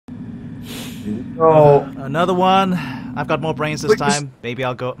Oh, Another one. I've got more brains this time. Maybe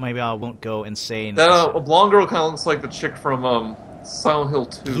I'll go. Maybe I won't go insane. That blonde girl kind of looks like the chick from Silent Hill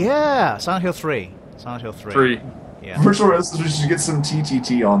 2. Yeah, Silent Hill 3. Silent Hill 3. 3. Yeah. virtual reality, we should get some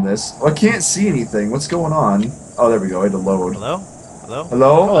TTT on this. Oh, I can't see anything. What's going on? Oh, there we go. I had to load. Hello? Hello?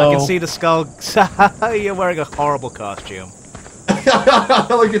 Hello? I can see the skull. You're wearing a horrible costume.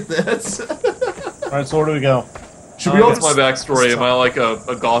 Look at this. Alright, so where do we go? Should we all What's my backstory? Am I like a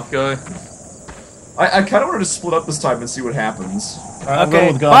goth guy? I kind of wanted to split up this time and see what happens. I'll go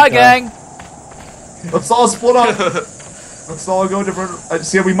Okay, with God bye, guy. gang! Let's all split up. Let's all go different.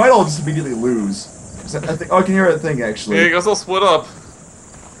 See, we might all just immediately lose. I think. Oh, I can hear that thing actually. Yeah, I guess I'll split up.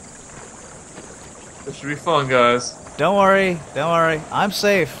 This should be fun, guys. Don't worry, don't worry. I'm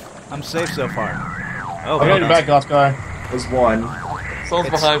safe. I'm safe so far. Oh, I got your back, Goth guy. There's one. Someone's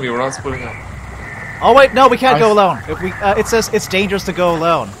behind me. We're not splitting up. Oh wait, no, we can't go alone. If we, it says it's dangerous to go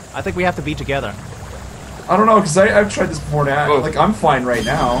alone. I think we have to be together. I don't know, because I've tried this before now. Oh. Like, I'm fine right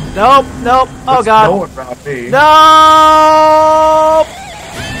now. Nope, nope. Oh There's god. no one around me. No!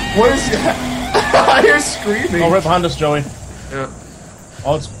 What is that? I hear screaming. Oh, right behind us, Joey. Yeah.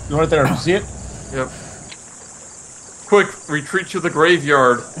 Oh, it's right there. See it? Yep. Quick, retreat to the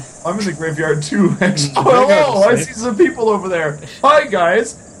graveyard. I'm in the graveyard too, actually. Oh, graveyard hello! I is see some people over there. Hi,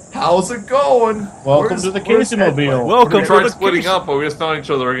 guys. How's it going? Welcome to the where's Casey-mobile. Edwin? Welcome We to tried the splitting up, but we just found each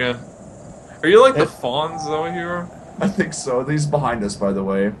other again. Are you like the It- fawns? Is that what you are? I think so. He's behind us, by the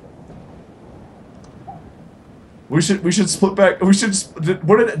way. We should split back. We should.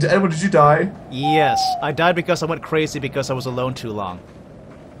 Edwin? Did you die? Yes, I died because I went crazy because I was alone too long.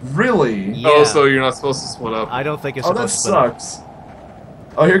 Really? Yeah. Oh, so you're not supposed to split up. I don't think it's Oh, that supposed to split up. sucks.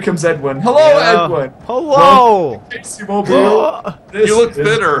 Oh, here comes Edwin. Hello, Yeah. Edwin. Hello! Casey Mobile. This You look is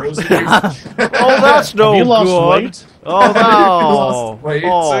bitter. Rosie. Oh, that's no Have you lost good. weight? Oh, no. lost weight.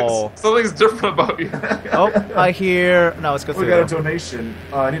 Oh. Something's different about you. Oh, I hear. No, it's good We through. got a donation.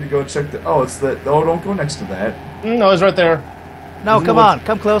 I need to go check the. Oh, it's the. Oh, don't go next to that. No, he's right there. No, Isn't come it- on.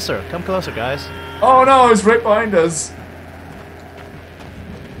 Come closer. Come closer, guys. Oh no, it's right behind us.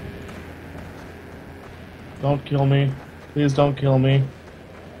 Don't kill me. Please don't kill me.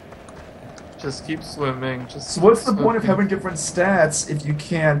 Just keep swimming. Just. So what's the keep point of swimming. having different stats if you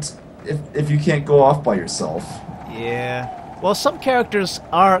can't if you can't go off by yourself? Yeah. Well, some characters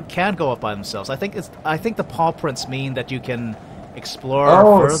can go up by themselves. I think the paw prints mean that you can explore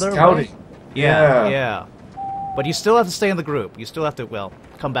Oh, it's further. scouting. Right? Yeah, Yeah. yeah. But you still have to stay in the group. You still have to, well,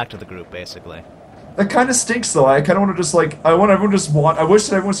 come back to the group, basically. That kind of stinks, though. I kind of want to just like I want everyone to just I wish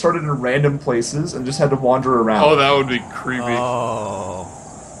that everyone started in random places and just had to wander around. Oh, that would be creepy. Oh.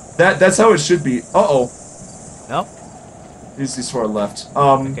 That's how it should be. Uh-oh. Nope. He's to our left.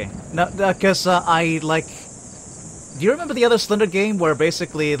 Okay. No, because I like. Do you remember the other Slender game where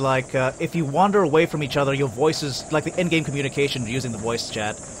basically, like, if you wander away from each other, your voices, like the in-game communication using the voice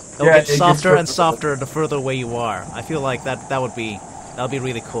chat, they'll Yeah, get it gets softer and further. softer the further away you are. I feel like that would be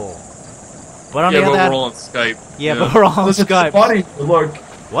really cool. But on Yeah, the but other hand, we're all on Skype. yeah, but we're all on There's a dead Skype. body. Look,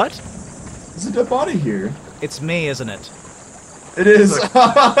 What? there's a dead body here. It's me, isn't it? It is.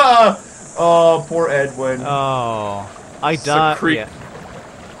 Oh, poor Edwin. Oh, I It's a died. creep. Yeah.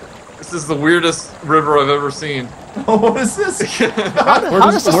 This is the weirdest river I've ever seen. Oh, what is this? How does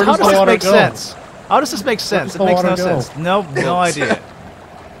does this the water make go? sense? How does this make sense? does It the makes no water go? sense. No idea.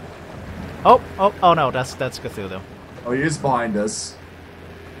 Oh no, that's Cthulhu. Oh, he is behind us.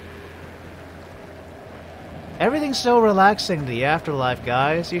 Everything's so relaxing in the afterlife,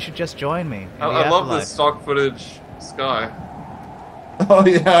 guys. You should just join me. In the I love afterlife. this stock footage sky. Oh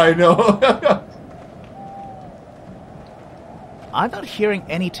yeah, I know. I'm not hearing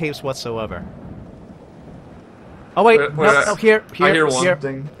any tapes whatsoever. Oh wait, Wait, no, I- here, I hear one. here,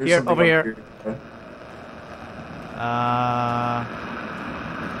 Something- there's here, something over up here. Uh,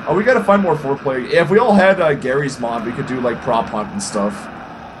 Oh, we gotta find more foreplay. Yeah, if we all had Gary's mod, we could do like prop hunt and stuff.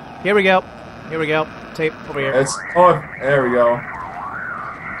 here we go. Here we go. Tape over here. There we go.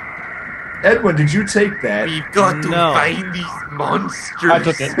 Edwin, did you take that? We've got to No. find these monsters. I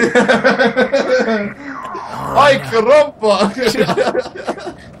took it. Ay, caramba!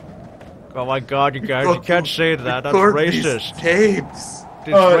 Oh my God, you guys! We've You got can't to say that. That's record these racist. Tapes.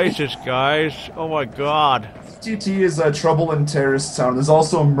 It's racist, guys. Oh my God. GT is Trouble in Terrorist Town. There's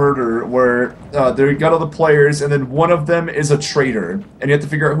also a murder where they got all the players, and then one of them is a traitor, and you have to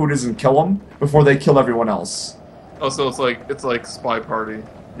figure out who it is and kill them before they kill everyone else. Oh, so it's like Spy Party,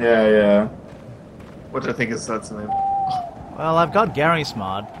 Yeah. which I think is that's the name. Well, I've got Gary's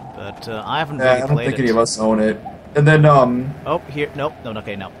mod, but I haven't Yeah, really I don't played think it. any of us own it. And then, Oh, here. Nope. No.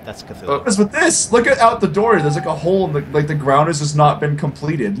 Okay. No. That's Cthulhu. Oh. what is with this? Look at out the door. There's like a hole in the ground has just not been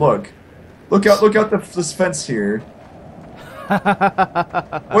completed. Look. Look out this fence here.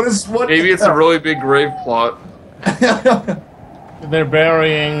 What? Maybe it's a really big grave plot. They're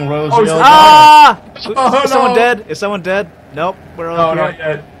burying Rosie. Oh, Ah! Oh, Is someone no. dead? Is someone dead? Nope. We're No, all not here.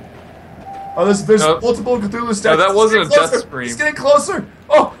 yet. Oh, there's Nope. multiple Cthulhu statues. No, that wasn't a It's getting death closer. scream. It's getting closer.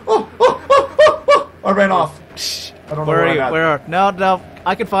 Oh. I ran off. I don't know Where are I'm you? at. Where are? No.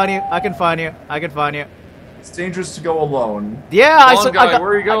 I can find you. I can find you. It's dangerous to go alone. Yeah, Come on, guy, where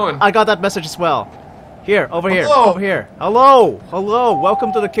are you going? I got that message as well. Here, over here, Hello. over here. Hello.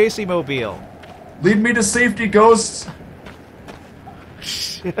 Welcome to the Casey Mobile. Lead me to safety, ghosts.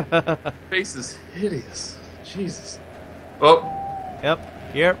 Face is hideous. Jesus. Oh,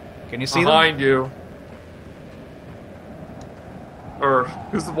 Yep. Here. Can you see them? behind you. Or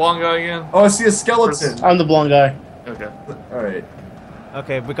who's the blonde guy again? Oh, I see a skeleton. I'm the blonde guy. Okay. All right.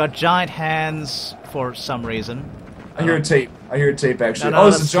 Okay, we got giant hands for some reason. I hear a tape. Actually. No, Oh,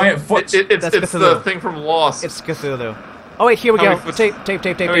 it's a that's- giant foot. It's That's the Cthulhu. thing from Lost. It's Cthulhu. Oh wait, here we How go. many foot- Tape.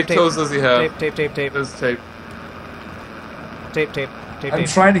 How many toes does he have? Tape. There's tape. I'm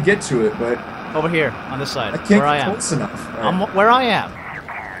trying to get to it, but Over here, on this side, I can't where I get am. close enough. All right. I'm where I am.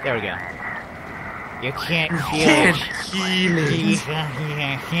 There we go. You can't kill me.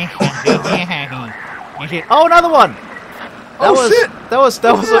 Oh, another one! Oh, shit! That was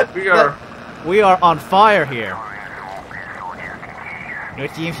Shit! we are on fire here.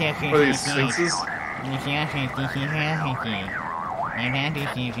 What are these sphinxes?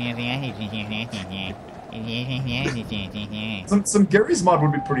 Some Gary's mod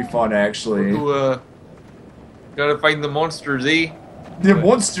would be pretty fun, actually. Who, gotta find the monsters, eh? The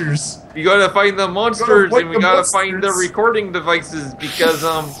monsters. You gotta find the monsters, fight and we the gotta find the monsters. recording devices, because,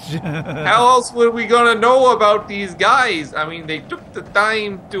 how else would we gonna know about these guys? I mean, they took the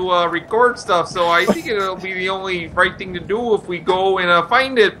time to, record stuff, so I think it'll be the only right thing to do if we go and,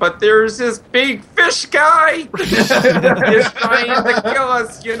 find it, but there's this big fish guy! He's trying to kill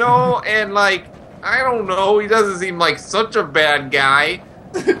us, you know, and, like, I don't know, he doesn't seem like such a bad guy,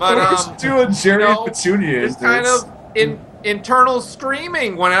 but, we should do a Jerry you know, Petunia. it's kind of internal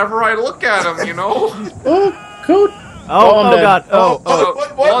screaming whenever I look at him, you know? Oh, cool. Oh I'm dead. god. Oh.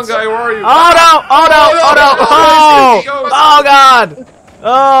 What? Long guy, where are you? Oh no! Oh no! Oh god!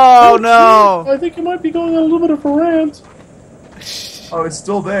 Oh no! I think you might be going on a little bit of a rant. Oh, it's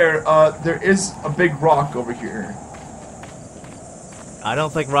still there. There is a big rock over here. I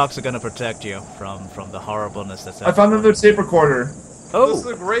don't think rocks are gonna protect you from the horribleness that's. I found another tape recorder. This is Oh.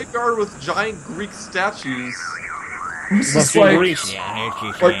 a graveyard with giant Greek statues. This Must is be like, Greece.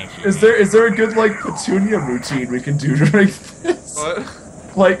 is there a good like Petunia routine we can do during this?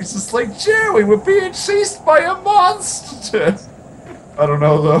 What? Like it's just like Jerry, we're being chased by a monster. I don't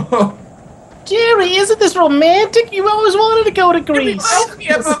know though. Jerry, isn't this romantic? You always wanted to go to Greece.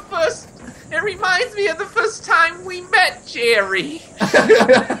 It reminds me of the first time we met Jerry.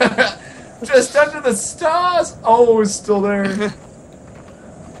 Just under the stars. Oh, it's still there.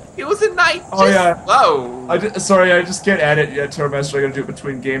 It was a night. Oh yeah. Whoa. Sorry, I just can't add it yet, Tourmaster. I gotta do it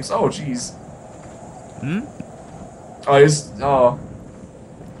between games. Oh, jeez. Hmm?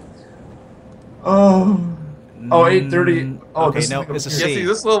 Oh. 8:30. Oh, okay, this no, is it's a Yeah, C. see,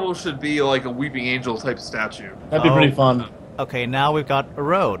 this level should be like a weeping angel type statue. That'd be Oh. pretty fun. Okay, now we've got a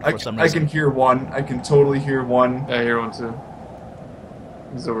road for some I reason. can hear one. I can totally hear one. Yeah, I hear one too.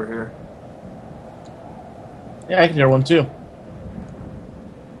 He's over here. Yeah, I can hear one too.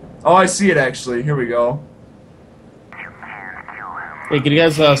 Oh, I see it actually. Here we go. Hey, can you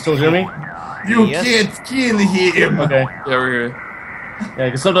guys still hear me? You Yes. can't kill him. Okay. Yeah, we're here. Yeah,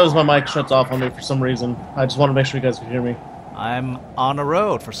 because sometimes my mic shuts off on me for some reason. I just want to make sure you guys can hear me. I'm on a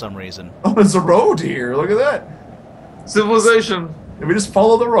road for some reason. Oh, there's a road here. Look at that. Civilization. If we just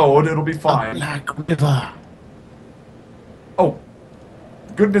follow the road, it'll be fine. Black River. Oh,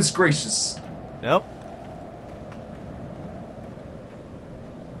 goodness gracious. Nope.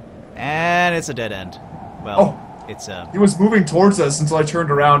 And it's a dead end. Well, it's He was moving towards us until I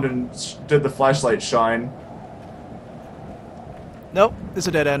turned around and did the flashlight shine. nope. It's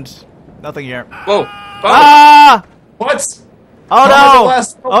a dead end. Nothing here. Whoa. Oh, Ah! What? Oh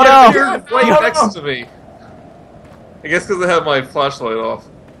no! Oh no! you're right next to me. I guess because I have my flashlight off.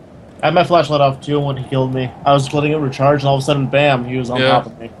 I had my flashlight off too when he killed me. I was letting it recharge, and all of a sudden, bam, he was on Yeah. top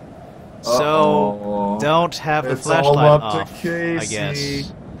of me. So Uh-oh. don't have the It's all flashlight up off. to Casey. I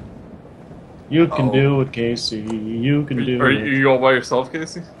guess. You can Uh-oh. do it, Casey. You can do Are it. you all by yourself,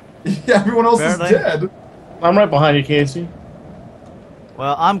 Casey? Yeah, everyone else Apparently. is dead. I'm right behind you, Casey.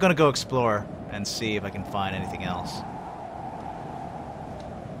 Well, I'm gonna go explore and see if I can find anything else.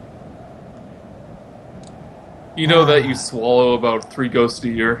 You know that you swallow about 3 ghosts a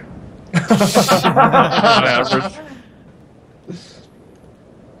year. On average.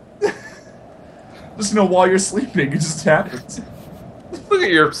 Just while you're sleeping, it just happens. Look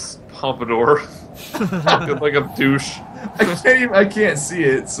at your pompadour. Like a douche. I can't see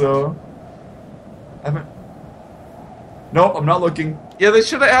it, so I haven't. Nope, I'm not looking. Yeah, they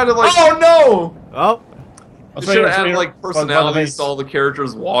should have added like. Oh no! Oh, They should have added like personalities to all the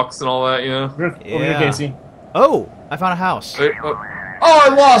characters' walks and all that. Yeah. Over here, Yeah. Casey. oh! I found a house. Hey, Oh,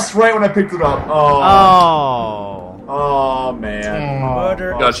 I lost right when I picked it up. Oh. Oh man.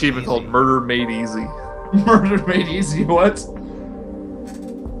 Murder. got an achievement called "Murder Made Easy." Murder made easy. What?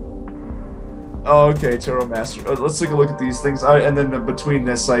 Oh, okay, Tarot Master. Let's take a look at these things. And then between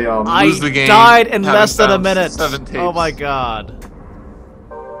this, I lose the game, died in having less than a found minute. 7 tapes. Oh my god.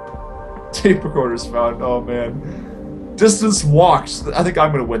 tape recorders found. Oh man. Distance walked. I think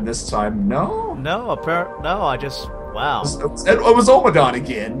I'm gonna win this time. No. No, no, I just wow. It was Omadon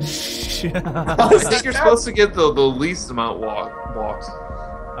again. I think you're supposed to get the least amount walks.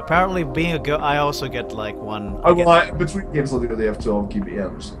 Apparently, being a I also get like one. Between games, I'll do the F12. Keep it.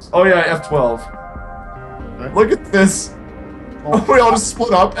 Yeah. Oh yeah, F12. Look at this. We all just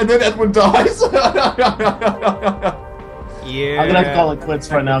split up, and then Edwin dies. Yeah. I'm gonna have to call it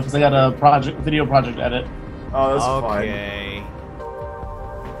quits right now because I got a video project edit. Oh, that's okay. fine.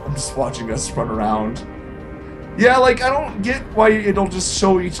 I'm just watching us run around. Yeah, like I don't get why it'll just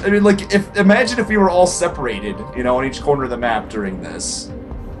show each. I mean, like imagine if we were all separated, on each corner of the map during this.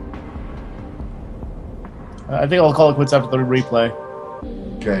 I think I'll call it quits after the replay.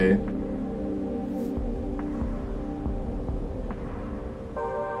 Okay.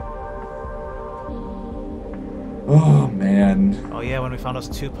 Oh man. Oh yeah, when we found those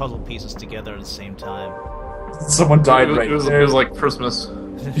 2 puzzle pieces together at the same time. Someone died right there. It was like Christmas.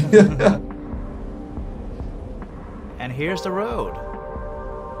 And here's the road.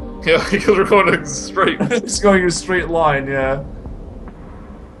 Yeah, because we're going straight. It's going in a straight line, yeah.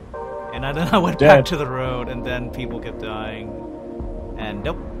 And then I went back to the road, and then people kept dying. And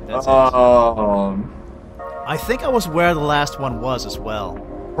nope, that's it. I think I was where the last one was as well.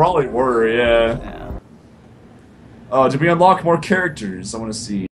 Probably were, yeah. Yeah. Did we unlock more characters? I want to see.